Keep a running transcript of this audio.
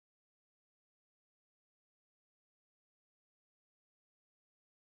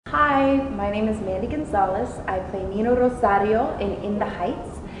Hi, my name is Mandy Gonzalez. I play Nina Rosario in the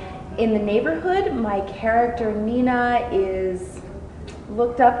Heights. In the neighborhood, my character Nina is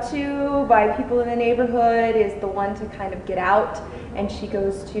looked up to by people in the neighborhood, is the one to kind of get out, and she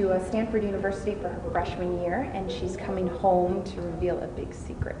goes to Stanford University for her freshman year, and she's coming home to reveal a big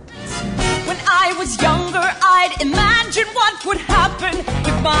secret. When I was younger, I'd imagine what would happen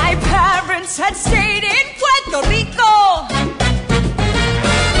if my parents had stayed in Puerto Rico.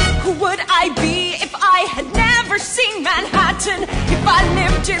 Who would I be if I had never seen Manhattan? If I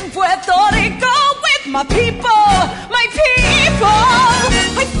lived in Puerto Rico with my people, my people.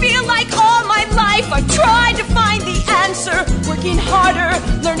 I feel like all my life I've tried to find the answer, working harder,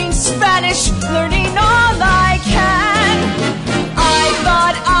 learning Spanish, learning all I can. I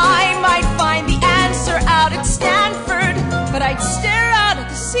thought I might find the answer out at Stanford, but I'd stare out at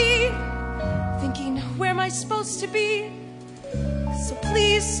the sea, thinking, where am I supposed to be? So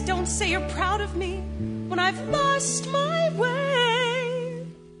please don't say you're proud of me when I've lost my way.